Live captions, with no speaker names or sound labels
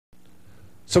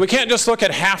So we can't just look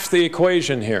at half the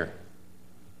equation here.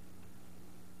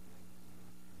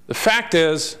 The fact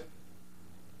is,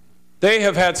 they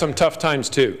have had some tough times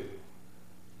too.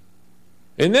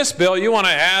 In this bill, you want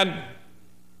to add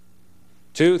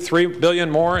 $2–3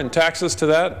 billion more in taxes to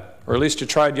that, or at least you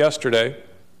tried yesterday.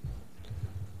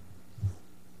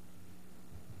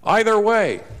 Either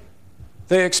way,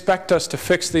 they expect us to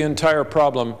fix the entire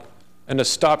problem and to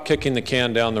stop kicking the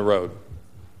can down the road.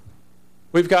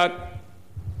 We've got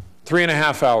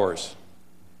 3.5 hours.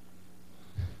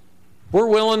 We're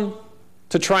willing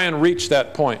to try and reach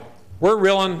that point. We're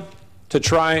willing to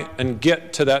try and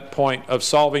get to that point of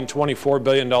solving $24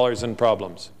 billion in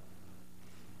problems.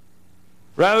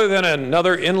 Rather than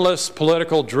another endless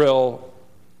political drill,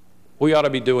 we ought to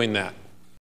be doing that.